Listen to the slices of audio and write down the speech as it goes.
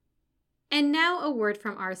And now a word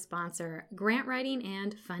from our sponsor, Grant Writing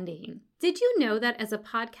and Funding. Did you know that as a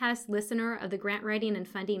podcast listener of the Grant Writing and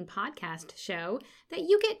Funding podcast show, that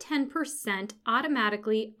you get 10%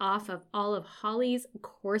 automatically off of all of Holly's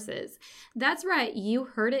courses? That's right, you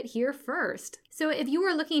heard it here first. So if you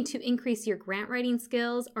are looking to increase your grant writing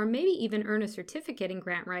skills, or maybe even earn a certificate in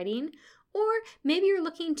grant writing, or maybe you're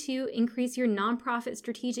looking to increase your nonprofit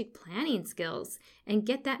strategic planning skills and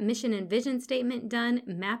get that mission and vision statement done,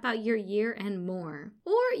 map out your year, and more.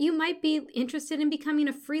 Or you might be interested in becoming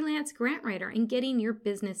a freelance grant writer and getting your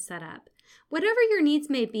business set up. Whatever your needs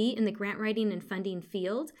may be in the grant writing and funding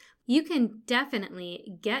field, you can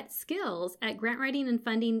definitely get skills at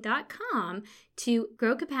grantwritingandfunding.com to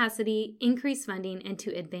grow capacity, increase funding, and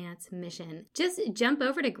to advance mission. Just jump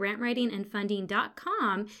over to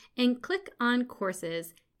grantwritingandfunding.com and click on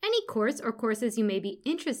courses. Any course or courses you may be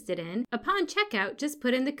interested in, upon checkout, just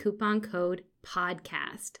put in the coupon code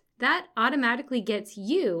PODCAST. That automatically gets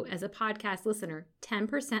you, as a podcast listener,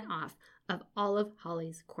 10% off of all of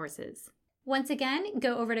Holly's courses. Once again,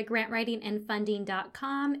 go over to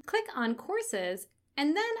grantwritingandfunding.com, click on courses,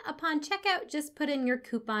 and then upon checkout, just put in your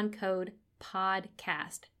coupon code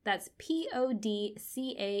PODCAST. That's PODCAST,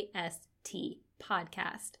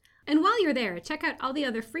 podcast. And while you're there, check out all the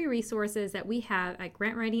other free resources that we have at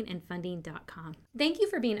grantwritingandfunding.com. Thank you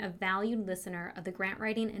for being a valued listener of the Grant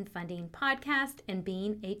Writing and Funding podcast and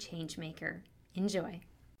being a change maker. Enjoy.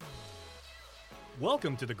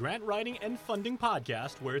 Welcome to the Grant Writing and Funding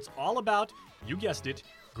podcast, where it's all about, you guessed it,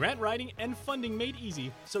 grant writing and funding made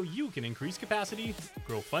easy so you can increase capacity,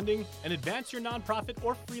 grow funding, and advance your nonprofit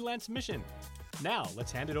or freelance mission. Now,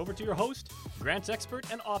 let's hand it over to your host, grants expert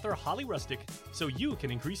and author Holly Rustick, so you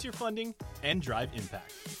can increase your funding and drive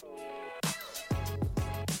impact.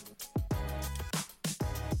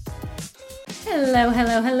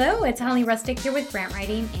 Hello. It's Holly Rustick here with Grant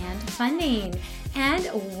Writing and Funding. And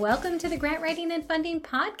welcome to the Grant Writing and Funding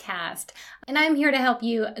podcast. And I'm here to help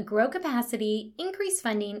you grow capacity, increase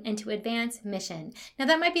funding, and to advance mission. Now,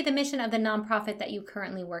 that might be the mission of the nonprofit that you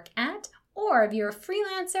currently work at, or if you're a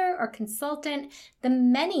freelancer or consultant, the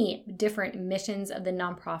many different missions of the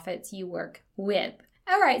nonprofits you work with.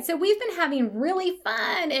 All right, so we've been having really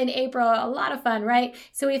fun in April, a lot of fun, right?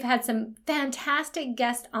 So we've had some fantastic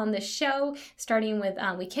guests on the show, starting with,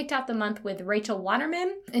 we kicked off the month with Rachel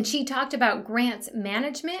Waterman, and she talked about grants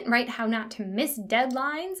management, right? How not to miss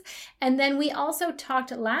deadlines. And then we also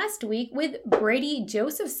talked last week with Brady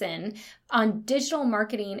Josephson on digital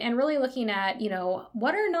marketing and really looking at,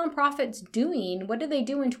 what are nonprofits doing? What did they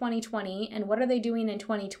do in 2020 and what are they doing in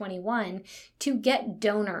 2021 to get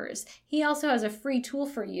donors? He also has a free tool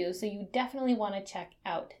for you, so you definitely want to check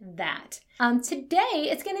out that. Today,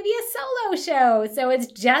 it's going to be a solo show, so it's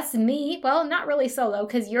just me. Well, not really solo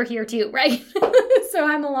because you're here too, right? So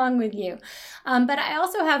I'm along with you. But I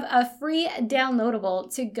also have a free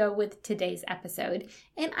downloadable to go with today's episode,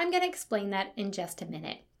 and I'm going to explain that in just a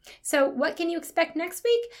minute. So what can you expect next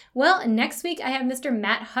week? Well, next week I have Mr.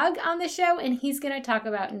 Matt Hug on the show, and he's going to talk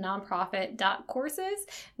about nonprofit.courses,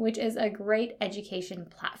 which is a great education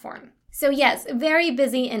platform. So yes, very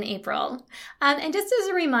busy in April. And just as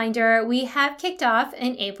a reminder, we have kicked off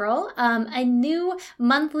in April a new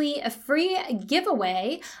monthly free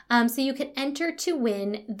giveaway. So you can enter to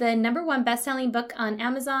win the #1 best-selling book on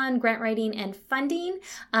Amazon, Grant Writing and Funding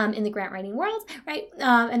in the grant writing world, right?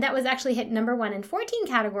 And that was actually hit #1 in 14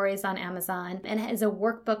 categories on Amazon and is a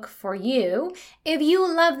workbook for you. If you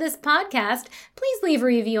love this podcast, please leave a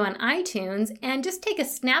review on iTunes and just take a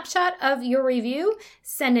snapshot of your review,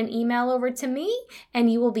 send an email over to me,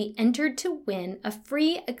 and you will be entered to win a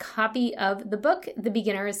free copy of the book, The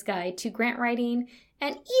Beginner's Guide to Grant Writing.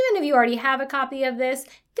 And even if you already have a copy of this,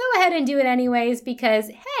 go ahead and do it anyways, because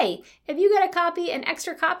hey, if you get a copy, an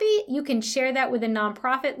extra copy, you can share that with a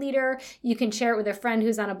nonprofit leader. You can share it with a friend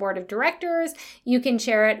who's on a board of directors. You can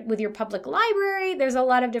share it with your public library. There's a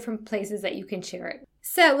lot of different places that you can share it.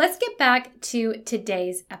 So let's get back to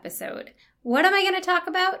today's episode. What am I going to talk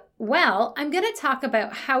about? Well, I'm going to talk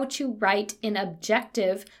about how to write an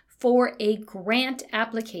objective for a grant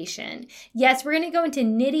application. Yes, we're going to go into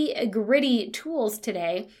nitty-gritty tools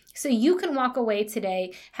today so you can walk away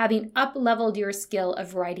today having up-leveled your skill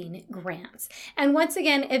of writing grants. And once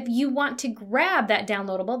again, if you want to grab that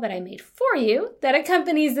downloadable that I made for you that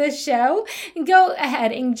accompanies this show, go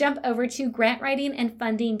ahead and jump over to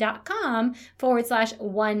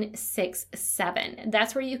grantwritingandfunding.com/167.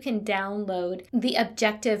 That's where you can download the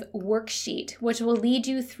objective worksheet, which will lead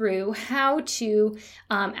you through how to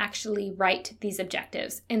actually write these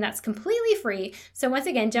objectives. And that's completely free. So once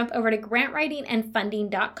again, jump over to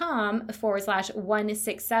grantwritingandfunding.com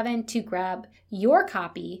 /167 to grab your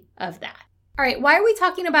copy of that. All right, why are we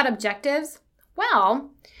talking about objectives?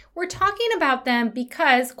 Well, we're talking about them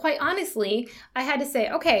because, quite honestly, I had to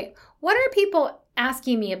say, okay, what are people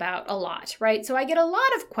asking me about a lot, right? So I get a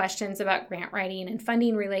lot of questions about grant writing and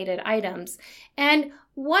funding related items. And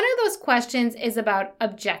one of those questions is about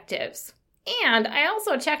objectives. And I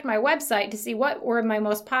also checked my website to see what were my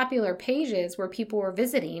most popular pages where people were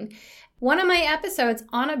visiting. One of my episodes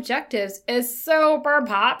on objectives is super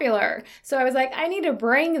popular. So I was like, I need to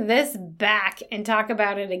bring this back and talk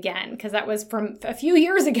about it again because that was from a few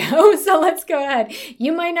years ago. So let's go ahead.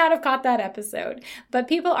 You might not have caught that episode, but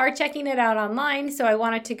people are checking it out online. So I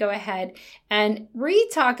wanted to go ahead and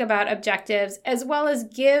re-talk about objectives as well as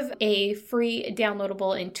give a free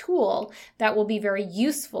downloadable and tool that will be very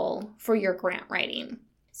useful for your grant writing.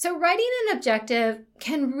 So writing an objective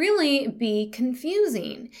can really be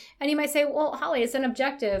confusing. And you might say, well, Holly, it's an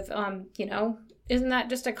objective. Isn't that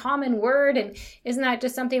just a common word? And isn't that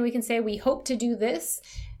just something we can say, we hope to do this?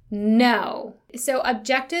 No. So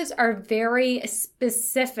objectives are very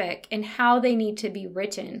specific in how they need to be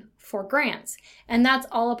written for grants. And that's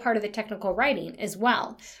all a part of the technical writing as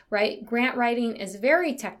well, right? Grant writing is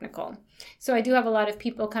very technical. So I do have a lot of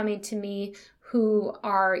people coming to me who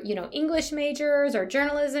are, English majors or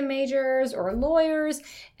journalism majors or lawyers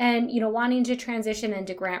and, wanting to transition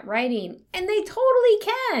into grant writing. And they totally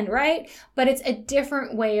can, right? But it's a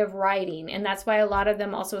different way of writing. And that's why a lot of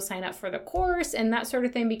them also sign up for the course and that sort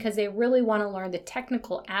of thing, because they really want to learn the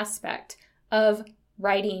technical aspect of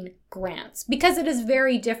writing grants, because it is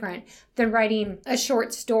very different than writing a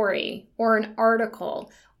short story or an article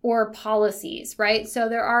or policies, right? So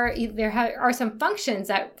there are some functions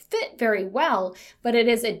that fit very well, but it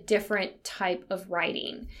is a different type of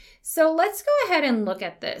writing. So let's go ahead and look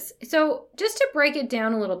at this. So just to break it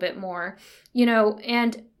down a little bit more,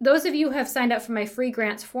 and those of you who have signed up for my free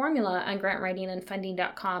grants formula on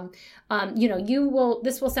grantwritingandfunding.com,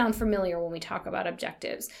 this will sound familiar when we talk about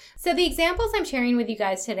objectives. So the examples I'm sharing with you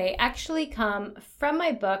guys today actually come from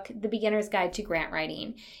my book, The Beginner's Guide to Grant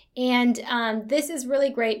Writing. And this is really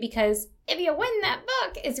great because if you win that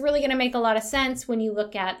book, it's really going to make a lot of sense when you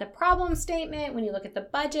look at the problem statement, when you look at the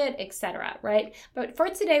budget, etc., right? But for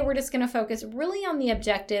today, we're just going to focus really on the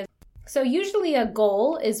objective. So usually a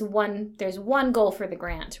goal is there's one goal for the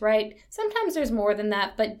grant, right? Sometimes there's more than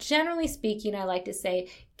that, but generally speaking, I like to say,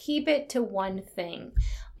 keep it to one thing.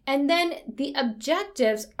 And then the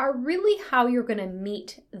objectives are really how you're going to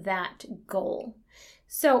meet that goal.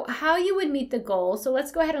 So how you would meet the goal, so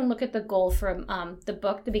let's go ahead and look at the goal from the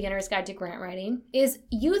book, The Beginner's Guide to Grant Writing, is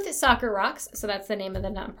Youth Soccer Rocks, so that's the name of the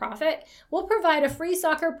nonprofit, will provide a free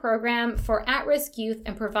soccer program for at-risk youth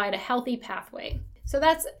and provide a healthy pathway. So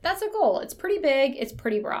that's a goal. It's pretty big, it's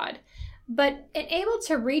pretty broad. But in able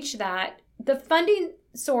to reach that, the funding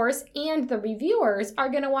source and the reviewers are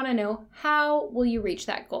going to want to know, how will you reach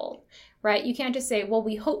that goal, right? You can't just say, well,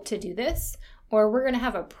 we hope to do this, or we're going to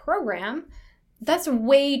have a program. That's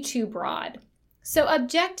way too broad. So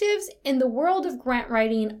objectives in the world of grant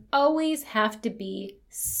writing always have to be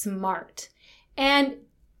SMART. And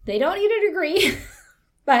they don't need a degree,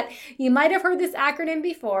 but you might have heard this acronym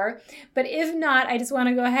before. But if not, I just want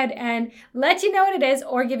to go ahead and let you know what it is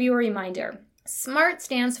or give you a reminder. SMART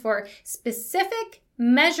stands for specific,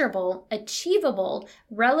 measurable, achievable,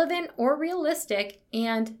 relevant or realistic,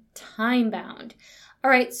 and time-bound. All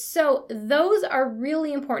right, so those are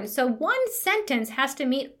really important. So one sentence has to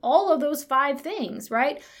meet all of those 5 things,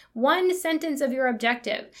 right? One sentence of your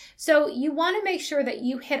objective. So you want to make sure that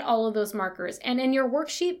you hit all of those markers. And in your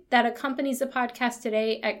worksheet that accompanies the podcast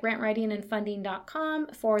today at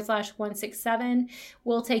grantwritingandfunding.com/167,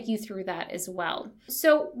 we'll take you through that as well.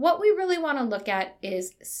 So what we really want to look at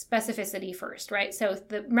is specificity first, right? So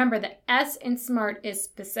remember the S in SMART is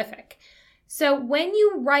specific. So when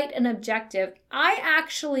you write an objective, I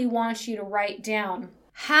actually want you to write down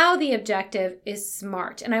how the objective is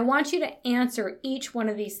SMART. And I want you to answer each one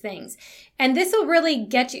of these things. And this will really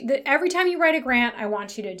get you, every time you write a grant, I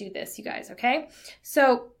want you to do this, you guys, okay?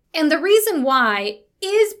 So, and the reason why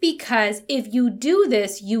is because if you do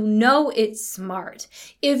this, you know it's SMART.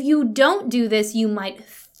 If you don't do this, you might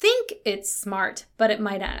think it's SMART, but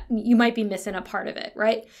you might be missing a part of it,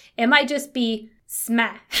 right? It might just be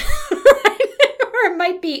SMAT. It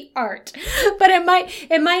might be art, but it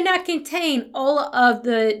might not contain all of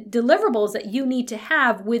the deliverables that you need to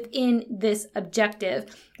have within this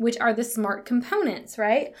objective, which are the SMART components,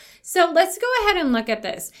 right? So let's go ahead and look at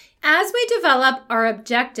this. As we develop our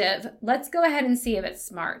objective, let's go ahead and see if it's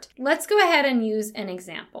SMART. Let's go ahead and use an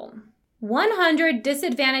example. 100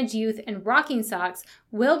 disadvantaged youth in Rocking Socks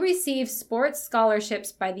will receive sports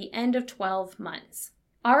scholarships by the end of 12 months.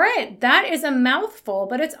 All right, that is a mouthful,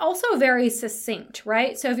 but it's also very succinct,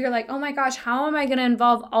 right? So if you're like, oh my gosh, how am I going to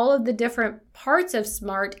involve all of the different parts of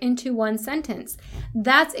SMART into one sentence?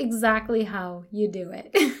 That's exactly how you do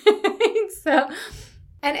it.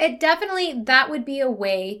 And it definitely, that would be a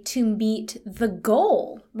way to meet the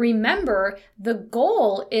goal. Remember, the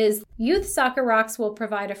goal is Youth Soccer Rocks will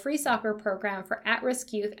provide a free soccer program for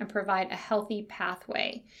at-risk youth and provide a healthy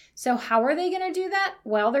pathway. So how are they going to do that?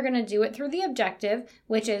 Well, they're going to do it through the objective,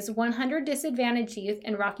 which is 100 disadvantaged youth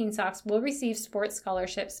in Rocking Socks will receive sports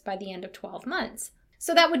scholarships by the end of 12 months.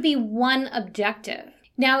 So that would be one objective.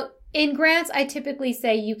 Now, in grants, I typically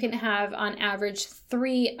say you can have on average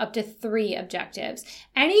up to three objectives.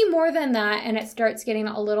 Any more than that, and it starts getting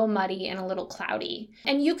a little muddy and a little cloudy.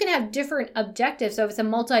 And you can have different objectives. So if it's a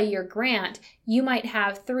multi-year grant, you might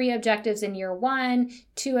have 3 objectives in year 1,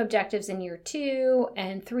 2 objectives in year 2,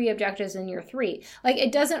 and 3 objectives in year 3. Like,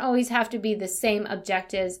 it doesn't always have to be the same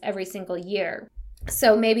objectives every single year.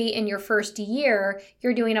 So maybe in your first year,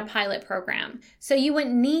 you're doing a pilot program. So you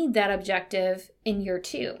wouldn't need that objective in year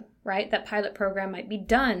 2, right? That pilot program might be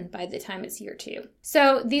done by the time it's year 2.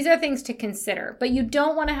 So these are things to consider, but you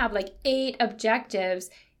don't want to have like 8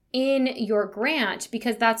 objectives in your grant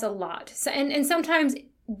because that's a lot. So, and sometimes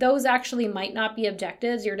those actually might not be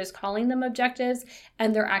objectives. You're just calling them objectives,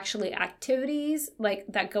 and they're actually activities like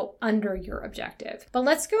that go under your objective. But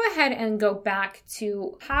let's go ahead and go back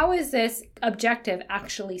to how is this objective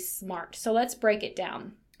actually SMART? So let's break it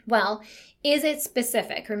down. Well, is it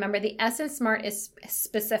specific? Remember, the S in SMART is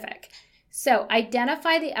specific. So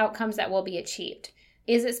identify the outcomes that will be achieved.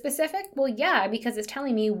 Is it specific? Well, yeah, because it's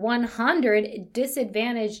telling me 100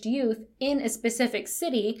 disadvantaged youth in a specific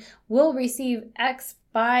city will receive X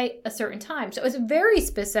by a certain time. So it's very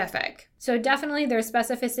specific. So definitely there's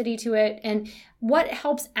specificity to it. And what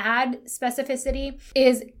helps add specificity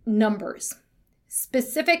is numbers.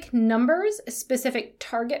 Specific numbers, specific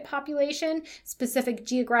target population, specific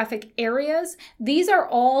geographic areas. These are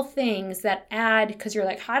all things that add, because you're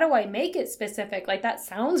like, how do I make it specific? Like, that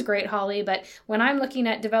sounds great, Holly, but when I'm looking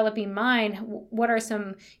at developing mine, what are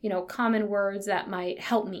some, common words that might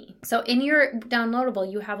help me? So in your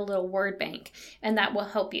downloadable, you have a little word bank, and that will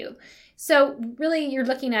help you. So really, you're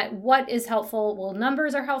looking at what is helpful. Well,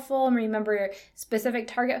 numbers are helpful. And remember your specific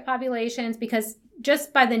target populations, because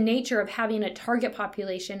just by the nature of having a target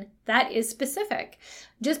population, that is specific.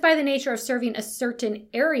 Just by the nature of serving a certain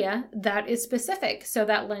area, that is specific. So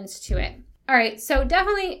that lends to it. All right, so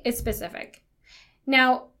definitely it's specific.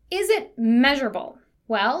 Now, is it measurable?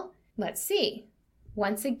 Well, let's see.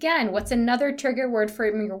 Once again, what's another trigger word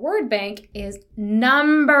from your word bank is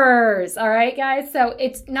numbers. All right, guys. So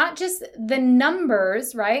it's not just the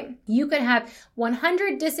numbers, right? You could have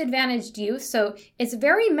 100 disadvantaged youth. So it's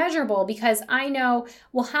very measurable because I know,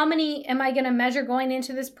 well, how many am I going to measure going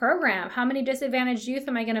into this program? How many disadvantaged youth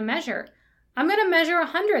am I going to measure? I'm going to measure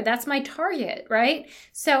 100. That's my target, right?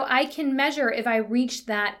 So I can measure if I reach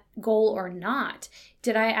that goal or not.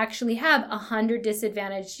 Did I actually have 100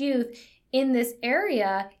 disadvantaged youth in this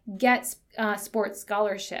area get sports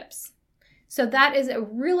scholarships? So that is a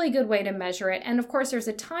really good way to measure it. And of course, there's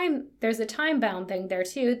a time bound thing there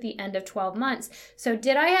too, at the end of 12 months. So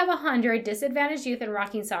did I have 100 disadvantaged youth in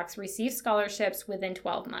Rocking Socks receive scholarships within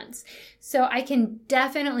 12 months? So I can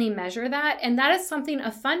definitely measure that. And that is something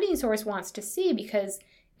a funding source wants to see, because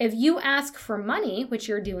if you ask for money, which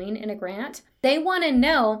you're doing in a grant, they want to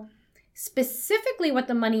know specifically what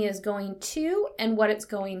the money is going to and what it's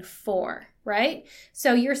going for, right?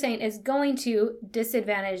 So you're saying it's going to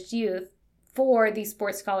disadvantaged youth for these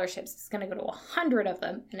sports scholarships. It's going to go to 100 of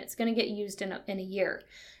them, and it's going to get used in a year.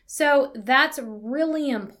 So that's really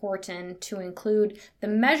important to include the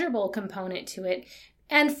measurable component to it.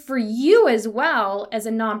 And for you as well as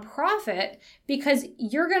a nonprofit, because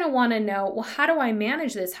you're going to want to know, well, how do I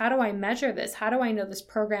manage this? How do I measure this? How do I know this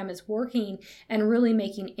program is working and really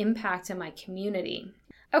making impact in my community?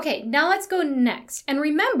 Okay, now let's go next. And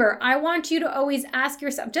remember, I want you to always ask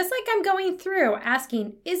yourself, just like I'm going through,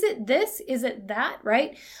 asking, is it this? Is it that?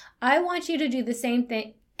 Right? I want you to do the same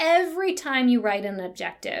thing. Every time you write an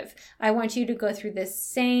objective, I want you to go through this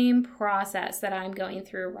same process that I'm going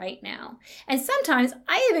through right now. And sometimes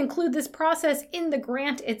I even include this process in the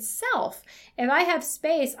grant itself. If I have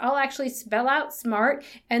space, I'll actually spell out SMART,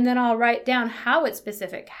 and then I'll write down how it's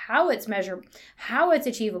specific, how it's measured, how it's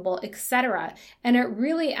achievable, etc. And it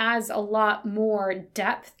really adds a lot more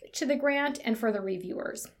depth to the grant and for the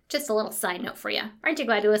reviewers. Just a little side note for you. Aren't you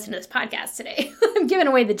glad you listened to this podcast today? I'm giving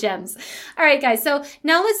away the gems. All right, guys. So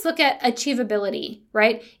now let's look at achievability,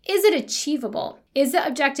 right? Is it achievable? Is the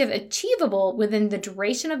objective achievable within the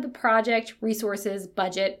duration of the project, resources,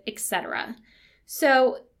 budget, etc.?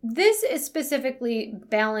 So this is specifically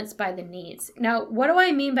balanced by the needs. Now, what do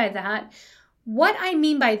I mean by that? What I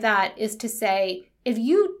mean by that is to say, if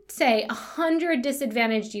you say 100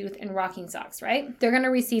 disadvantaged youth in Rocking Socks, right? They're going to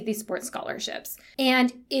receive these sports scholarships.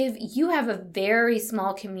 And if you have a very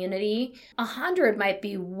small community, 100 might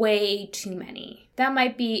be way too many. That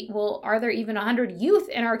might be, well, are there even 100 youth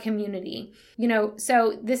in our community?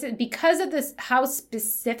 So this is because of this, how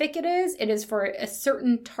specific it is for a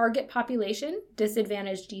certain target population,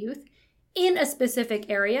 disadvantaged youth, in a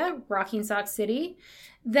specific area, Rocking Sock City,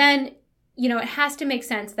 then it has to make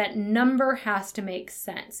sense. That number has to make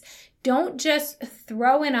sense. Don't just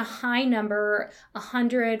throw in a high number,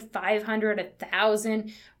 100, 500,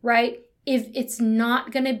 1,000, right? If it's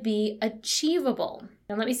not going to be achievable.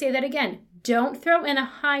 And let me say that again. Don't throw in a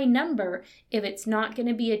high number if it's not going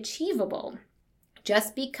to be achievable.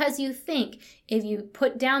 Just because you think if you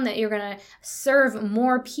put down that you're going to serve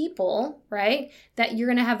more people, right, that you're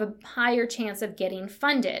going to have a higher chance of getting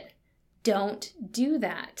funded. Don't do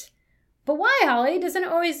that. But why, Holly? Doesn't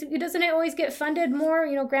it always get funded more?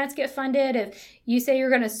 Grants get funded if you say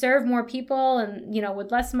you're going to serve more people and,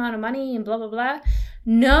 with less amount of money and blah, blah, blah.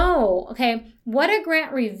 No. Okay. What a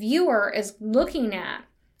grant reviewer is looking at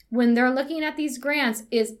when they're looking at these grants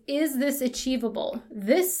is this achievable?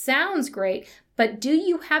 This sounds great, but do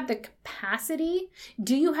you have the capacity?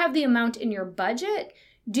 Do you have the amount in your budget?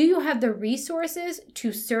 Do you have the resources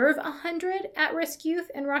to serve 100 at-risk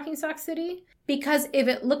youth in Rocking Sock City? Because if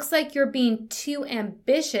it looks like you're being too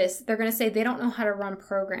ambitious, they're going to say they don't know how to run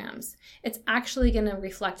programs. It's actually going to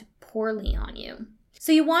reflect poorly on you.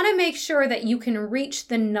 So you want to make sure that you can reach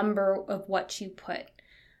the number of what you put.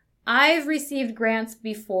 I've received grants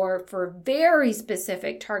before for a very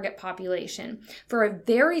specific target population, for a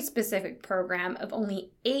very specific program of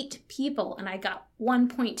only 8 people, and I got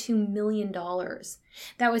 $1.2 million.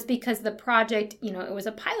 That was because the project, it was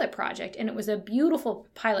a pilot project, and it was a beautiful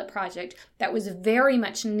pilot project that was very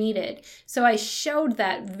much needed. So I showed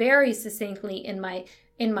that very succinctly in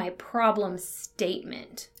my problem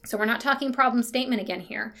statement. So we're not talking problem statement again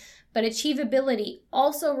here. But achievability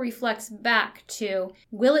also reflects back to,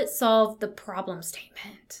 will it solve the problem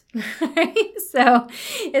statement? So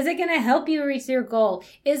is it going to help you reach your goal?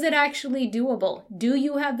 Is it actually doable? Do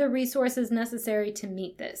you have the resources necessary to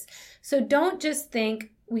meet this? So don't just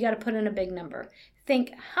think we got to put in a big number.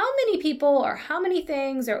 Think how many people or how many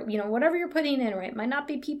things or, whatever you're putting in, right? It might not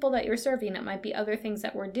be people that you're serving. It might be other things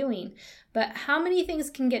that we're doing. But how many things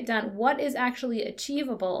can get done? What is actually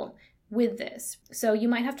achievable with this? So you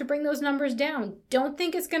might have to bring those numbers down. Don't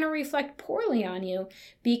think it's going to reflect poorly on you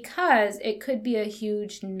because it could be a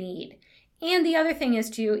huge need. And the other thing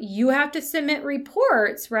is you have to submit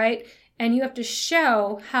reports, right? And you have to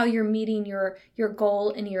show how you're meeting your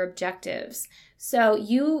goal and your objectives. So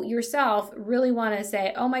you yourself really want to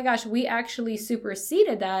say, oh my gosh, we actually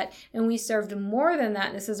superseded that and we served more than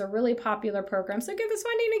that. This is a really popular program, so give us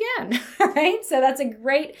funding again, right? So that's a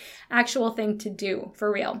great actual thing to do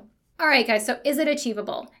for real. All right, guys, so is it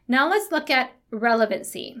achievable? Now let's look at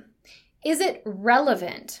relevancy. Is it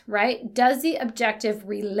relevant, right? Does the objective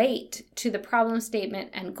relate to the problem statement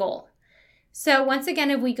and goal? So once again,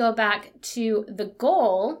 if we go back to the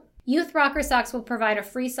goal, Youth Rocker Socks will provide a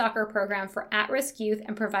free soccer program for at-risk youth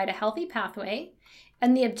and provide a healthy pathway.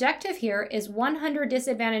 And the objective here is 100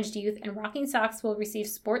 disadvantaged youth and Rocking Socks will receive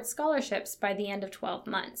sports scholarships by the end of 12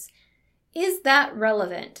 months. Is that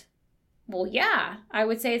relevant? Well, yeah, I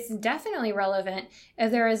would say it's definitely relevant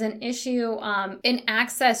if there is an issue in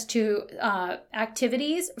access to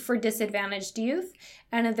activities for disadvantaged youth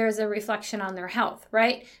and if there's a reflection on their health,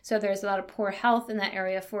 right? So there's a lot of poor health in that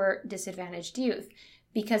area for disadvantaged youth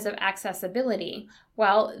because of accessibility.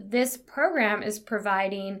 Well, this program is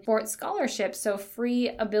providing sports scholarships, so free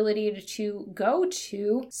ability to go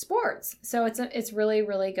to sports. So it's really,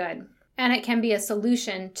 really good. And it can be a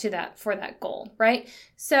solution to that for that goal, right?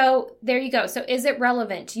 So there you go. So is it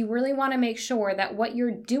relevant? You really want to make sure that what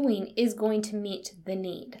you're doing is going to meet the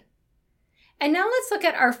need. And now let's look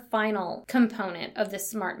at our final component of the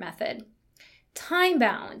SMART method, time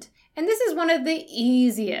bound. And this is one of the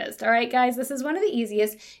easiest. All right, guys, this is one of the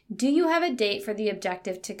easiest. Do you have a date for the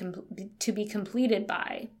objective to be completed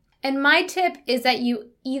by? And my tip is that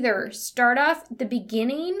you either start off at the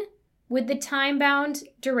beginning with the time-bound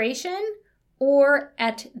duration or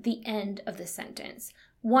at the end of the sentence,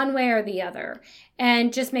 one way or the other,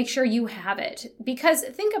 and just make sure you have it. Because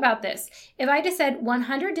think about this. If I just said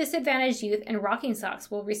 100 disadvantaged youth and Rocking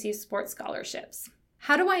Socks will receive sports scholarships,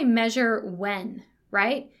 how do I measure when,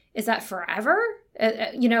 right? Is that forever?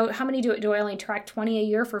 How many do I only track 20 a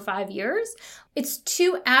year for 5 years? It's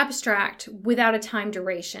too abstract without a time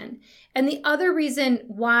duration. And the other reason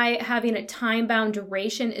why having a time-bound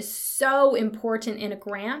duration is so important in a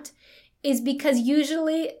grant is because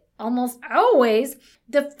usually, almost always,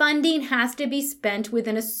 the funding has to be spent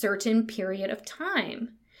within a certain period of time.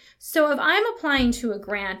 So if I'm applying to a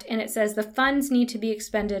grant and it says the funds need to be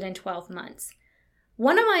expended in 12 months,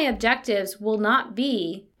 one of my objectives will not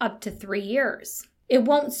be up to 3 years. It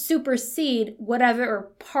won't supersede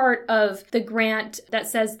whatever part of the grant that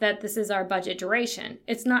says that this is our budget duration.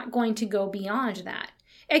 It's not going to go beyond that.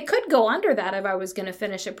 It could go under that if I was going to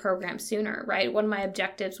finish a program sooner, right? One of my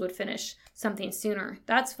objectives would finish something sooner.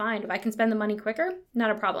 That's fine. If I can spend the money quicker, not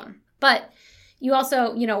a problem. But you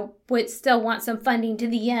also, would still want some funding to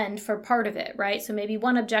the end for part of it, right? So maybe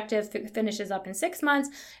one objective finishes up in 6 months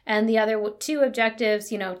and the other 2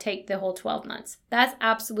 objectives, take the whole 12 months. That's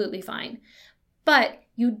absolutely fine. But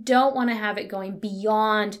you don't want to have it going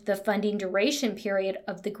beyond the funding duration period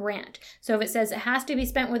of the grant. So if it says it has to be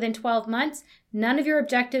spent within 12 months, none of your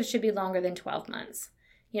objectives should be longer than 12 months.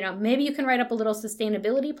 Maybe you can write up a little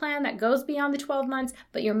sustainability plan that goes beyond the 12 months,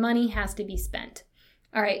 but your money has to be spent.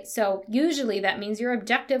 All right, so usually that means your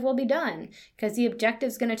objective will be done because the objective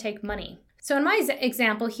is going to take money. So in my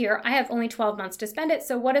example here, I have only 12 months to spend it.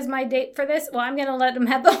 So what is my date for this? Well, I'm going to let them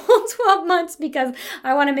have the whole 12 months because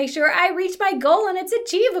I want to make sure I reach my goal and it's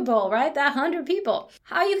achievable, right? That 100 people.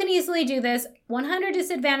 How you can easily do this, 100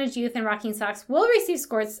 disadvantaged youth in Rocking Socks will receive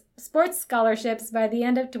sports scholarships by the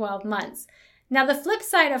end of 12 months. Now, the flip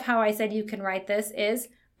side of how I said you can write this is,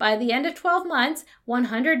 by the end of 12 months,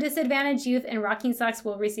 100 disadvantaged youth in Rocking Socks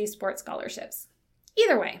will receive sports scholarships.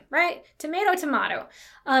 Either way, right? Tomato, tomato.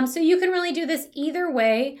 So you can really do this either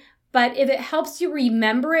way, but if it helps you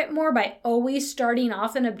remember it more by always starting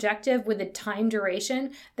off an objective with a time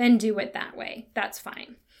duration, then do it that way. That's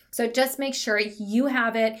fine. So just make sure you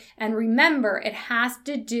have it, and remember, it has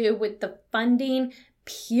to do with the funding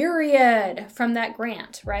period from that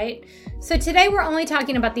grant, right? So today we're only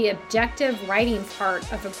talking about the objective writing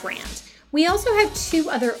part of a grant. We also have 2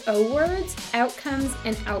 other O words, outcomes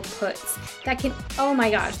and outputs, that can, oh my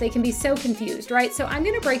gosh, they can be so confused, right? So I'm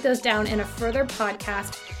going to break those down in a further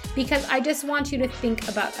podcast because I just want you to think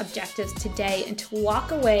about objectives today and to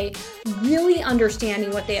walk away really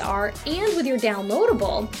understanding what they are. And with your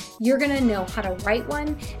downloadable, you're going to know how to write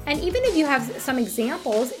one. And even if you have some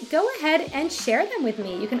examples, go ahead and share them with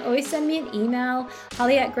me. You can always send me an email,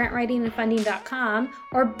 holly@grantwritingandfunding.com,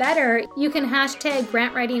 or better, you can hashtag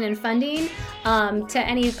grantwritingandfunding to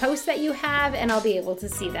any posts that you have, and I'll be able to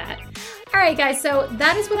see that. All right, guys, so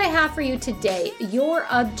that is what I have for you today, your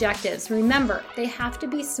objectives. Remember, they have to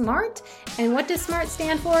be SMART. And what does SMART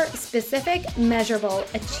stand for? Specific, measurable,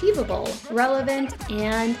 achievable, relevant,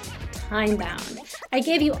 and time-bound. I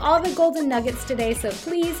gave you all the golden nuggets today, so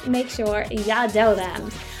please make sure you do them.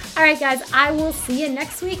 All right, guys, I will see you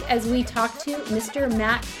next week as we talk to Mr.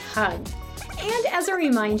 Matt Hug. And as a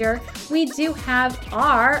reminder, we do have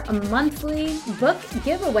our monthly book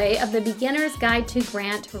giveaway of The Beginner's Guide to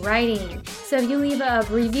Grant Writing. So if you leave a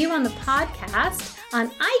review on the podcast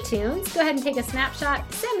on iTunes, go ahead and take a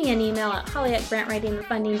snapshot, send me an email at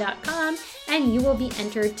holly@grantwritingandfunding.com, and you will be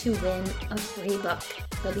entered to win a free book.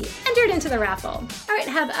 You'll be entered into the raffle. All right,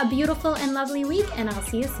 have a beautiful and lovely week, and I'll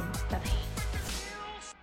see you soon. Bye-bye.